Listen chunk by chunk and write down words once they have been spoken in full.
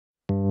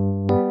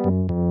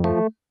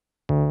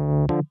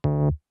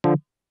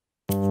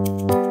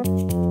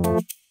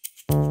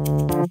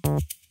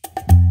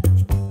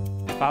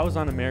I was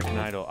on American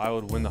Idol, I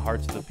would win the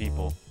hearts of the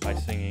people by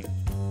singing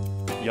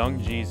Young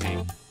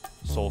Jeezy,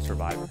 Soul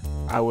Survivor.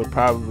 I would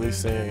probably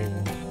sing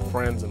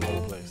Friends in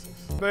Low Places.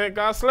 Think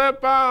I'll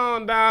slip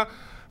on down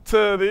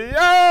to the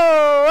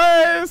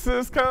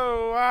Oasis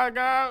Cove, I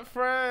got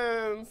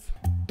friends.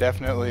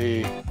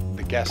 Definitely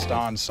the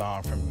Gaston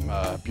song from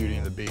Beauty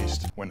and the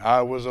Beast. When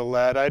I was a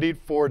lad, I'd eat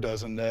 4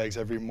 dozen eggs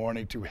every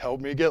morning to help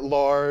me get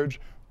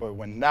large. But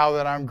now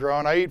that I'm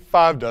grown, I eat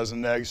 5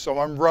 dozen eggs, so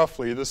I'm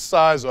roughly the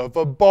size of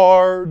a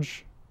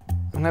barge.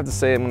 I'm gonna have to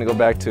say I'm gonna go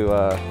back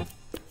to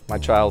my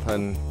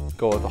childhood and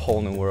go with A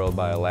Whole New World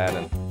by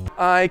Aladdin.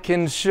 I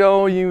can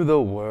show you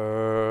the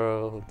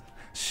world,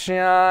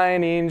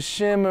 shining,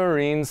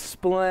 shimmering,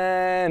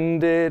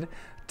 splendid.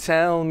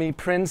 Tell me,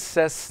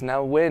 princess,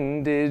 now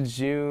when did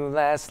you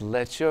last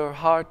let your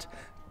heart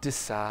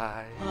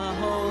decide? A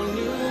whole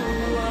new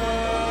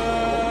world,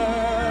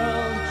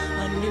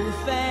 a new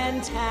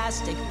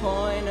fantastic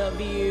point of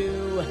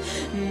view.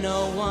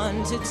 No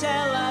one to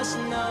tell us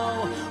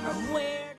no or where.